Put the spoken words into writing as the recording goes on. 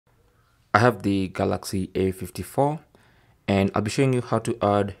I have the Galaxy A54 and I'll be showing you how to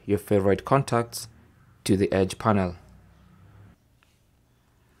add your favorite contacts to the Edge panel.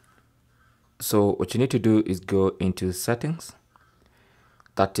 So what you need to do is go into settings.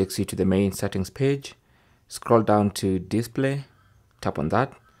 That takes you to the main settings page. Scroll down to display, tap on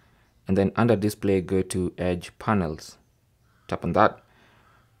that, and then under display go to Edge panels. Tap on that.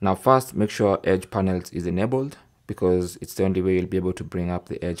 Now first make sure Edge panels is enabled because it's the only way you'll be able to bring up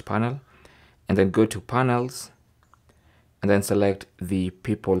the Edge panel. And then go to panels and then select the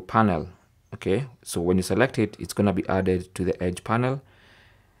people panel. Okay, so when you select it, it's going to be added to the Edge panel.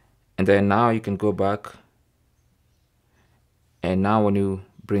 And then now you can go back, and now when you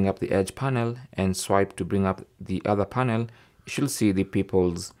bring up the Edge panel and swipe to bring up the other panel, you should see the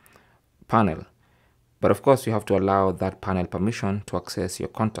people's panel. But of course you have to allow that panel permission to access your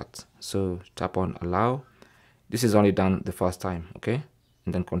contacts. So tap on allow. This is only done the first time, okay?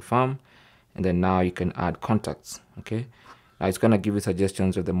 And then confirm, and then now you can add contacts, okay? Now it's gonna give you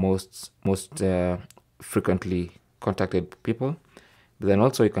suggestions of the most frequently contacted people. But then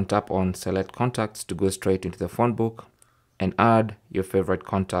also you can tap on select contacts to go straight into the phone book and add your favorite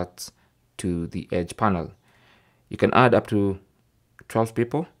contacts to the Edge panel. You can add up to 12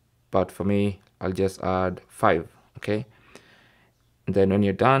 people, but for me, I'll just add 5, okay? And then when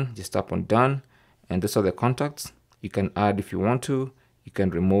you're done, just tap on done, and these are the contacts. You can add if you want to. You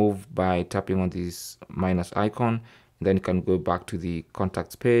can remove by tapping on this minus icon, and then you can go back to the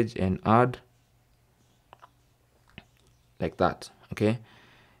contacts page and add like that, okay?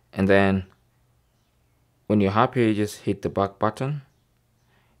 And then when you're happy, you just hit the back button,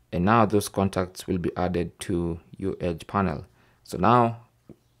 and now those contacts will be added to your Edge panel. So now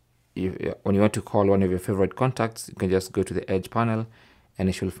when you want to call one of your favorite contacts, you can just go to the Edge panel and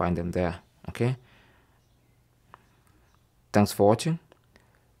you should find them there, okay? Thanks for watching.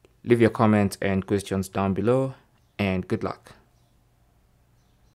 Leave your comments and questions down below, and good luck.